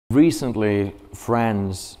Recently,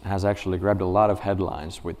 France has actually grabbed a lot of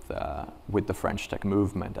headlines with the French tech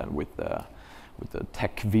movement and with the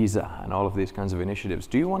tech visa and all of these kinds of initiatives.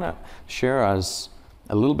 Do you want to share us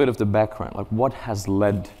a little bit of the background, like what has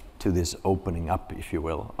led to this opening up, if you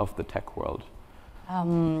will, of the tech world?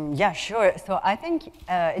 Yeah, sure. So I think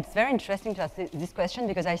it's very interesting to ask this question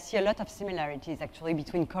because I see a lot of similarities actually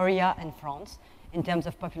between Korea and France in terms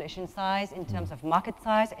of population size, in terms of market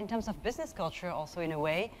size, in terms of business culture also in a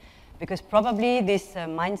way, because probably this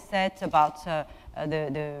mindset about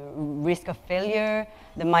the risk of failure,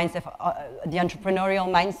 the mindset, the entrepreneurial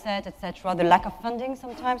mindset, etc., the lack of funding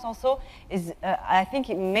sometimes also is, I think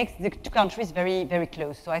it makes the two countries very, very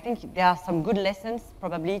close. So I think there are some good lessons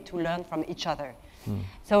probably to learn from each other.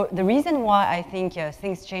 So the reason why I think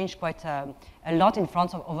things changed quite a lot in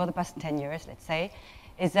France over the past 10 years, let's say,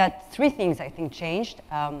 is that three things I think changed,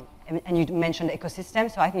 and you mentioned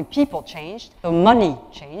ecosystem, so I think people changed, so money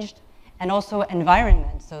changed, and also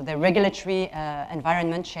environment, so the regulatory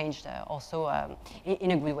environment changed also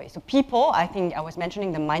in a good way. So people, I think I was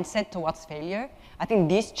mentioning the mindset towards failure, I think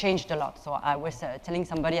this changed a lot. So I was telling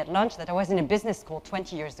somebody at lunch that I was in a business school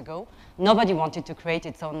 20 years ago, nobody wanted to create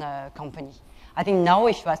its own company. I think now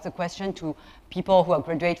if you ask the question to people who are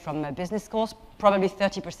graduate from business schools, probably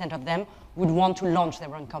 30% of them would want to launch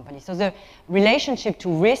their own company. So the relationship to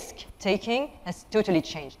risk taking has totally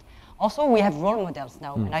changed. Also, we have role models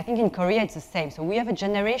now, and I think in Korea it's the same. So we have a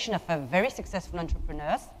generation of very successful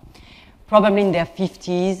entrepreneurs, probably in their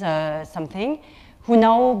 50s something, who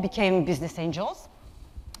now became business angels,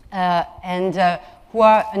 and who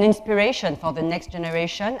are an inspiration for the next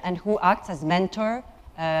generation and who act as mentor,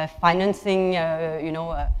 financing,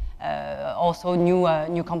 also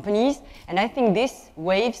new companies. And I think these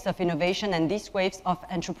waves of innovation and these waves of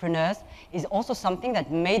entrepreneurs is also something that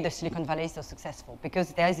made the Silicon Valley so successful,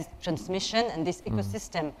 because there is this transmission and this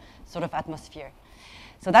ecosystem sort of atmosphere.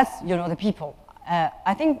 So that's, the people.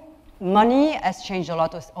 I think money has changed a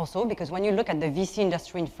lot also, because when you look at the VC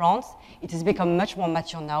industry in France, it has become much more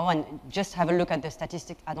mature now, and just have a look at the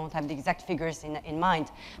statistics. I don't have the exact figures in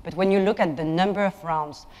mind, but when you look at the number of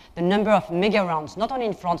rounds, the number of mega rounds, not only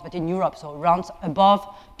in France, but in Europe, so rounds above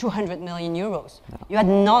 200 million euros. Yeah. You had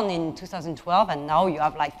none in 2012, and now you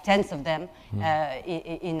have like tens of them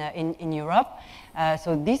in Europe.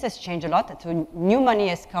 So this has changed a lot. So new money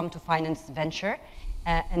has come to finance venture.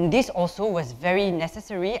 And this also was very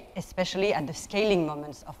necessary, especially at the scaling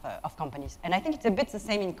moments of companies. And I think it's a bit the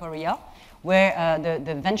same in Korea, where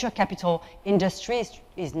the venture capital industry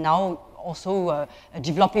is now also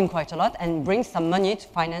developing quite a lot and brings some money to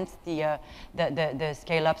finance the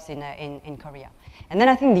scale-ups in Korea. And then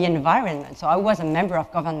I think the environment. So I was a member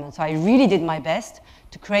of government, so I really did my best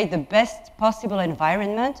to create the best possible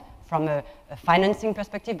environment from a financing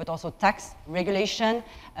perspective, but also tax regulation,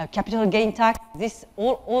 capital gain tax,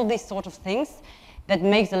 all these sort of things that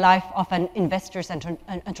makes the life of investors and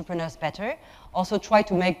entrepreneurs better. Also try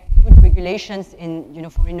to make good regulations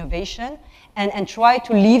for innovation, and try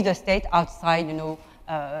to leave the state outside,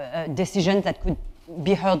 decisions that could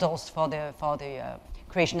be hurdles for the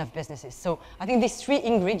creation of businesses. So I think these three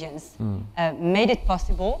ingredients made it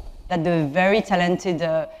possible that the very talented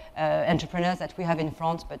entrepreneurs that we have in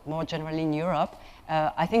France, but more generally in Europe,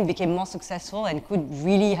 I think became more successful and could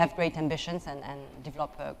really have great ambitions and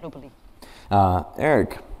develop globally.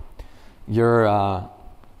 Eric, you're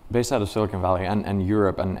based out of Silicon Valley and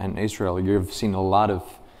Europe and Israel. You've seen a lot of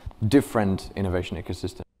different innovation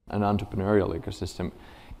ecosystem and entrepreneurial ecosystem.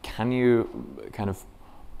 Can you kind of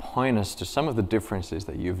point us to some of the differences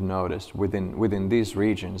that you've noticed within these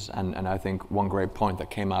regions? And I think one great point that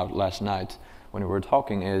came out last night when we were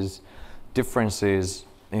talking is differences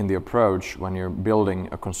in the approach when you're building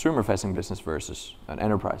a consumer-facing business versus an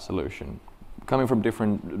enterprise solution, coming from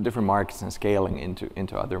different markets and scaling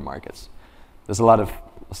into other markets. There's a lot of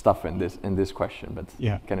stuff in this question, but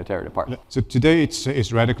yeah. Can you tear it apart? So today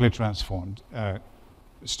it's radically transformed.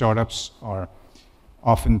 Startups are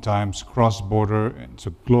oftentimes cross-border and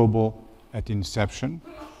so global at inception.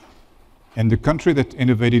 And the country that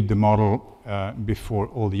innovated the model before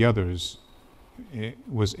all the others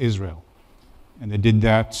was Israel. And they did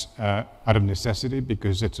that out of necessity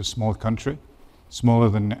because it's a small country, smaller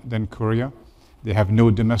than Korea. They have no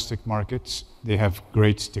domestic markets. They have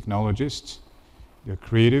great technologists. They're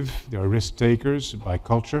creative. They are risk takers by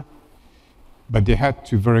culture. But they had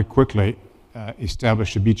to very quickly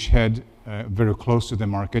establish a beachhead very close to the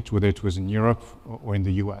market, whether it was in Europe or in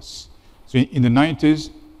the US. So in the 90s,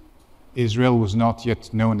 Israel was not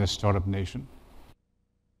yet known as startup nation.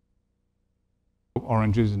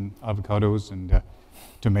 Oranges and avocados and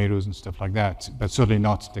tomatoes and stuff like that, but certainly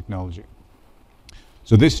not technology.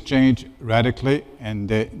 So this changed radically, and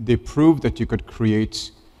they proved that you could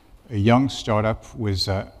create a young startup with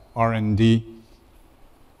R&D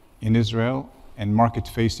in Israel and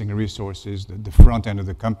market-facing resources, the front end of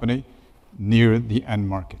the company, near the end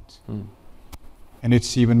market. And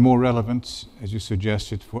it's even more relevant, as you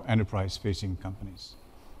suggested, for enterprise-facing companies.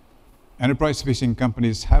 Enterprise-facing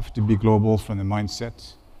companies have to be global from the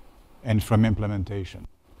mindset and from implementation,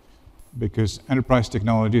 because enterprise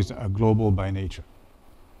technologies are global by nature.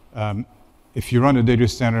 If you run a data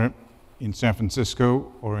center in San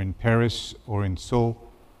Francisco or in Paris or in Seoul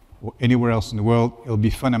or anywhere else in the world, it'll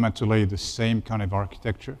be fundamentally the same kind of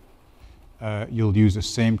architecture. You'll use the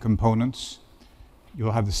same components.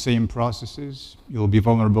 You'll have the same processes. You'll be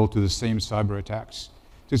vulnerable to the same cyber attacks.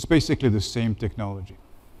 So it's basically the same technology.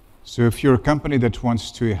 So if you're a company that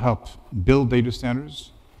wants to help build data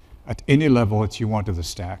centers at any level that you want of the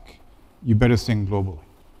stack, you better think globally.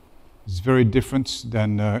 It's very different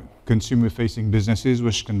than consumer-facing businesses,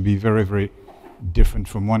 which can be very, very different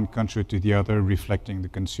from one country to the other, reflecting the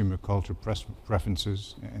consumer culture,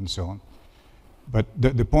 preferences, and so on. But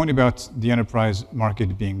the point about the enterprise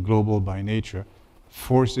market being global by nature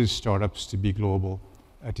forces startups to be global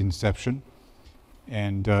at inception.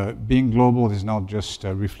 And being global is not just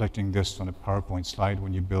reflecting this on a PowerPoint slide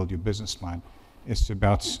when you build your business plan. It's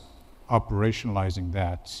about operationalizing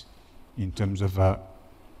that in terms of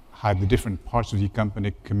how the different parts of your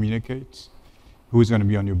company communicate, who's going to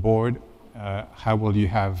be on your board, how will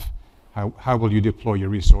you deploy your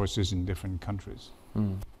resources in different countries.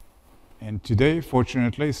 And today,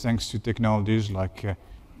 fortunately, thanks to technologies like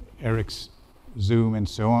Eric's Zoom and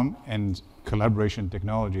so on, and collaboration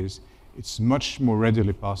technologies, it's much more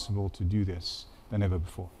readily possible to do this than ever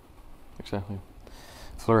before. Exactly.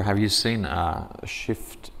 Fleur, have you seen a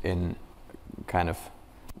shift in kind of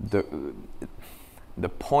the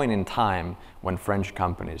point in time when French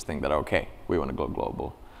companies think that, okay, we want to go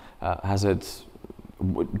global?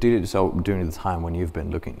 Did it so during the time when you've been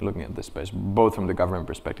looking at this space, both from the government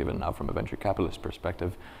perspective and now from a venture capitalist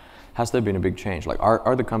perspective? Has there been a big change? Like,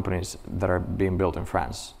 are the companies that are being built in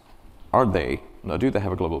France, do they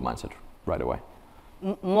have a global mindset right away?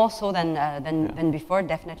 More so than before,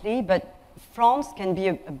 definitely. But France can be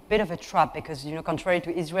a bit of a trap because, contrary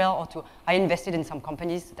to Israel I invested in some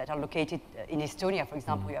companies that are located in Estonia, for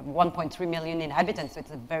example. You have 1.3 million inhabitants, so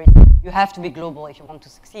you have to be global if you want to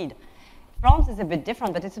succeed. France is a bit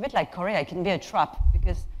different, but it's a bit like Korea. It can be a trap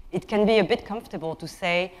because it can be a bit comfortable to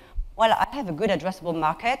say, well, I have a good addressable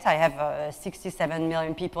market. I have 67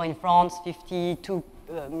 million people in France, 52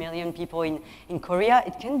 million people in Korea.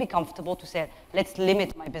 It can be comfortable to say, let's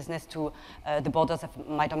limit my business to the borders of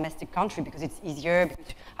my domestic country because it's easier,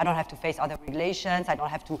 because I don't have to face other regulations, I don't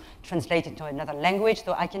have to translate it to another language.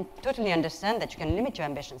 So I can totally understand that you can limit your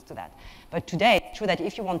ambitions to that. But today, it's true that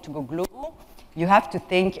if you want to go global, you have to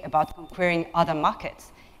think about conquering other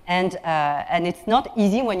markets. And it's not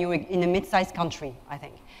easy when you're in a mid-sized country, I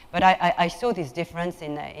think. But I saw this difference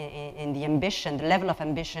in the ambition, the level of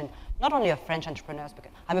ambition, not only of French entrepreneurs,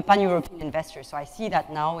 because I'm a pan-European investor, so I see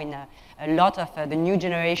that now in a lot of the new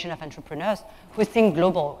generation of entrepreneurs who think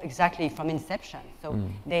global exactly from inception. So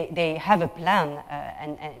they have a plan,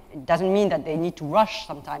 and it doesn't mean that they need to rush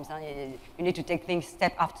sometimes. You need to take things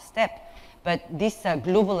step after step. But this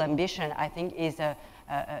global ambition, I think, is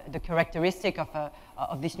the characteristic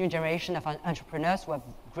of this new generation of entrepreneurs who have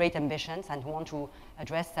great ambitions and who want to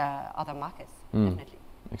address other markets, definitely.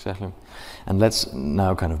 Exactly. And let's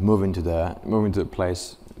now kind of move into the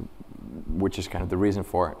place which is kind of the reason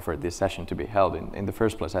for this session to be held in the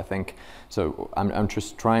first place, I think. So I'm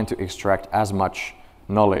just trying to extract as much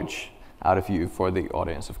knowledge out of you for the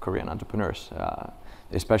audience of Korean entrepreneurs,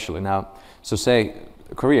 especially now. So say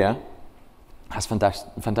Korea has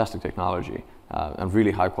fantastic technology and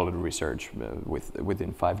really high quality research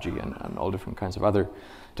within 5G and all different kinds of other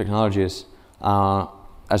technologies.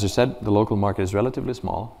 As you said, the local market is relatively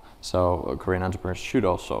small, so Korean entrepreneurs should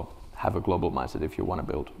also have a global mindset if you want to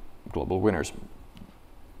build global winners,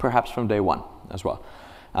 perhaps from day one as well.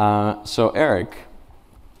 So Eric,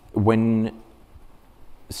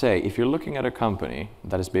 if you're looking at a company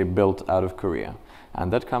that is being built out of Korea,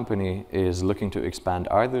 and that company is looking to expand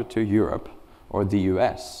either to Europe or the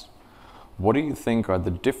US, what do you think are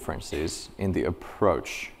the differences in the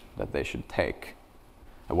approach that they should take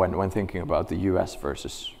when thinking about the US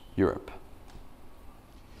versus Europe?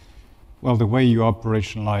 Well, the way you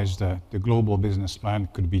operationalize the global business plan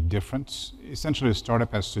could be different. Essentially, a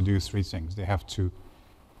startup has to do three things. They have to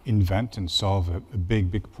invent and solve a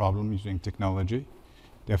big problem using technology.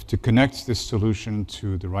 They have to connect this solution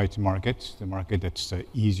to the right market, the market that's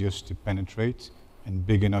easiest to penetrate and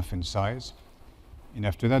big enough in size. And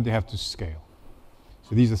after that, they have to scale.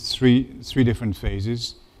 So these are three different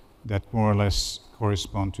phases that more or less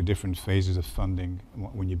correspond to different phases of funding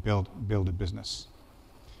when you build a business.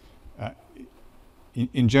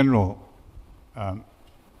 In general,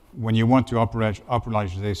 when you want to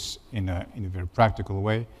operationalize this in a very practical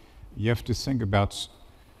way, you have to think about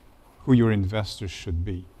who your investors should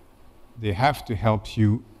be. They have to help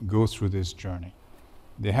you go through this journey.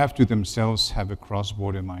 They have to themselves have a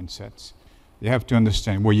cross-border mindset. They have to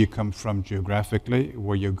understand where you come from geographically,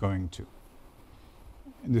 where you're going to.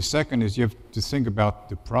 And the second is you have to think about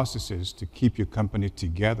the processes to keep your company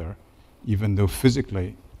together, even though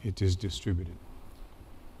physically it is distributed.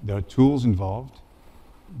 There are tools involved,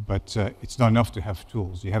 but it's not enough to have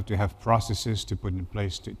tools. You have to have processes to put in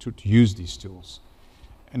place to use these tools.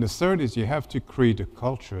 And the third is you have to create a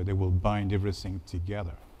culture that will bind everything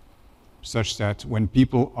together, such that when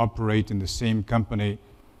people operate in the same company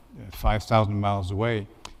 5,000 miles away,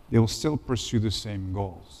 they will still pursue the same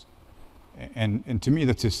goals. And to me,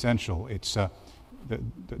 that's essential. It's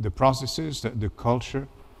the processes, the culture,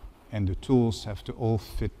 and the tools have to all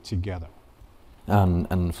fit together.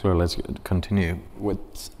 And Fleur, let's continue with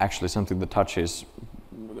actually something that touches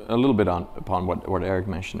a little bit upon what Eric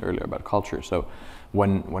mentioned earlier about culture. So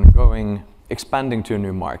when expanding to a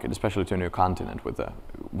new market, especially to a new continent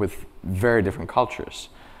with very different cultures,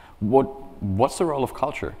 what's the role of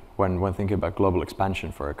culture when thinking about global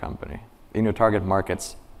expansion for a company? In your target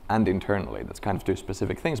markets and internally, that's kind of two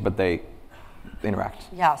specific things, but they interact.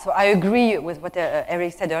 Yeah, so I agree with what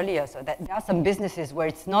Eric said earlier. So that there are some businesses where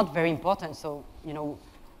it's not very important. So,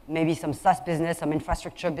 maybe some SaaS business, some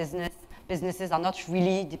infrastructure businesses are not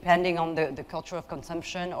really depending on the culture of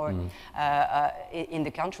consumption or in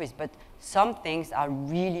the countries. But some things are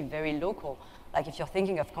really very local. Like if you're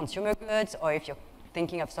thinking of consumer goods or if you're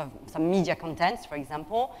thinking of some media contents, for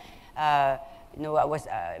example. I was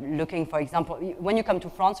looking, for example, when you come to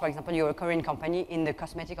France, for example, you're a Korean company in the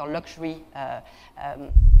cosmetic or luxury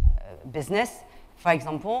business, for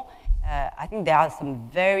example. I think there are some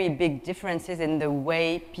very big differences in the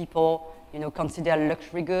way people, consider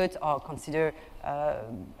luxury goods or consider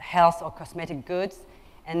health or cosmetic goods.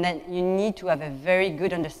 And then you need to have a very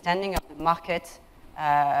good understanding of the market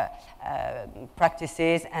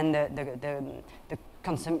practices and the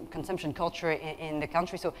consumption culture in the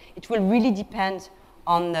country. So it will really depend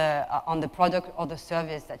on the product or the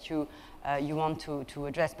service that you want to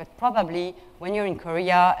address. But probably when you're in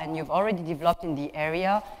Korea and you've already developed in the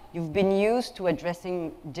area, you've been used to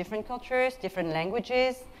addressing different cultures, different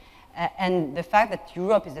languages, and the fact that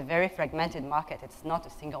Europe is a very fragmented market, it's not a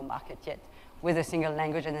single market yet, with a single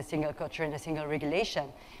language and a single culture and a single regulation.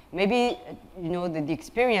 Maybe, the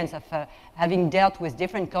experience of having dealt with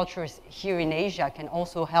different cultures here in Asia can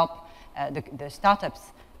also help the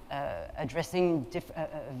startups addressing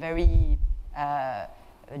very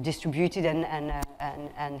distributed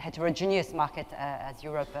and heterogeneous market as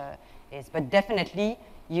Europe is. But definitely,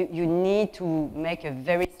 you need to make a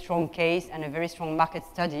very strong case and a very strong market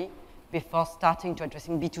study before starting to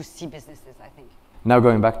addressing B2C businesses, I think. Now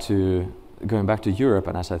going back to Europe,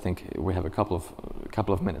 and as I think we have a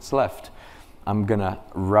couple of minutes left, I'm gonna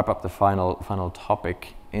wrap up the final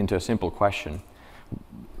topic into a simple question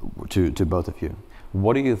to both of you.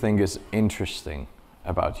 What do you think is interesting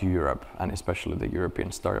about Europe and especially the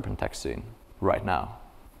European startup and tech scene right now?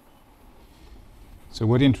 So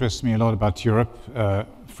what interests me a lot about Europe,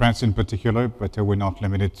 France in particular, but we're not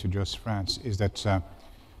limited to just France, is that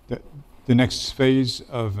the next phase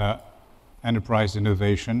of enterprise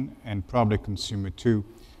innovation and probably consumer too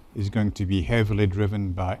is going to be heavily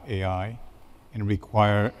driven by AI and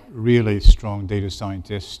require really strong data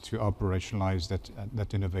scientists to operationalize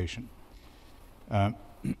that innovation.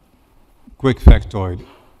 Quick factoid,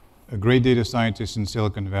 a great data scientist in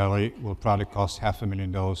Silicon Valley will probably cost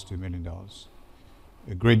 $500,000 to $1 million.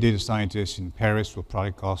 A great data scientist in Paris will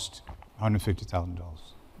probably cost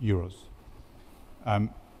 €150,000.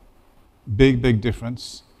 Big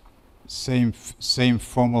difference. Same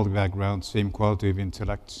formal background, same quality of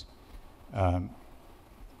intellect,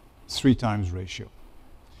 3 times ratio.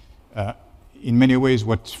 In many ways,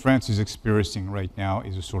 what France is experiencing right now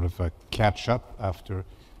is a sort of a catch-up after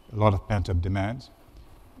a lot of pent-up demand.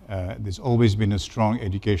 There's always been a strong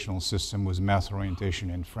educational system with math orientation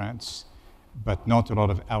in France, but not a lot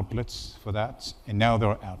of outlets for that, and now there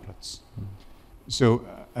are outlets. So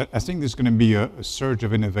I think there's going to be a surge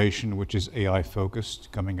of innovation which is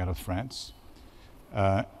AI-focused coming out of France.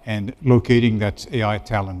 And locating that AI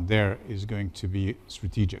talent there is going to be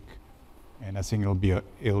strategic. And I think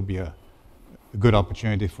it'll be a good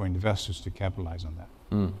opportunity for investors to capitalize on that.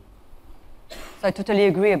 So I totally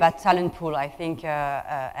agree about talent pool. I think,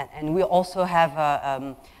 and we also have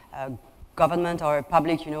a government or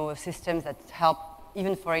public, systems that help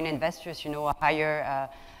even foreign investors, hire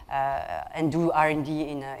and do R&D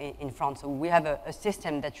in France. So we have a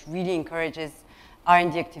system that really encourages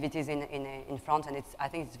R&D activities in France, and I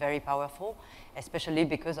think it's very powerful, especially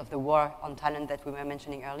because of the war on talent that we were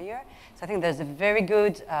mentioning earlier. So I think there's a very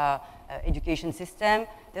good education system.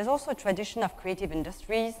 There's also a tradition of creative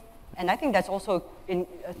industries, and I think that's also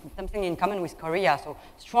something in common with Korea. So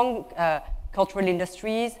strong cultural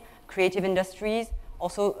industries, creative industries,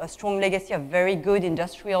 also a strong legacy of very good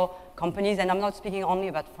industrial companies, and I'm not speaking only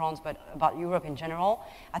about France, but about Europe in general.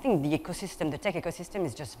 I think the ecosystem, the tech ecosystem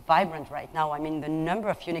is just vibrant right now. I mean, the number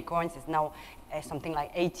of unicorns is now something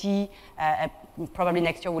like 80. Probably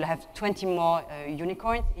next year we'll have 20 more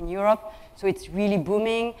unicorns in Europe. So it's really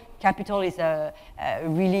booming. Capital is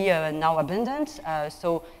really now abundant.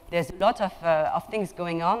 So there's a lot of things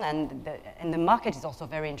going on, and the market is also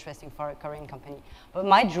very interesting for a Korean company. But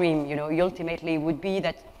my dream, ultimately would be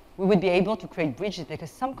that we would be able to create bridges,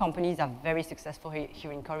 because some companies are very successful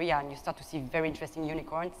here in Korea, and you start to see very interesting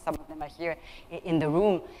unicorns. Some of them are here in the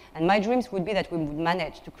room. And my dreams would be that we would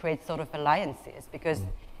manage to create sort of alliances, because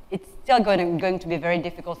it's still going to be very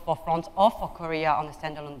difficult for France or for Korea on a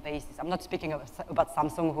standalone basis. I'm not speaking about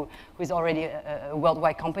Samsung, who is already a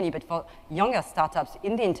worldwide company, but for younger startups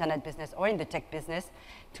in the internet business or in the tech business,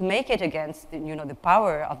 to make it against the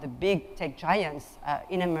power of the big tech giants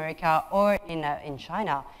in America or in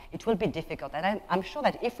China, it will be difficult. And I'm sure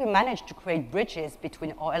that if we manage to create bridges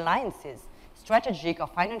between our alliances, strategic or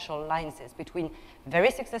financial alliances between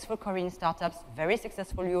very successful Korean startups, very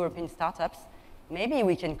successful European startups, maybe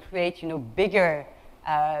we can create, bigger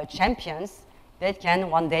champions that can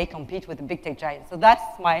one day compete with the big tech giants. So that's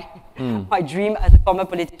my my dream as a former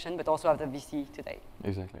politician, but also as a VC today.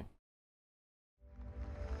 Exactly.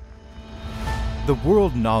 The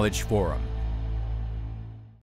World Knowledge Forum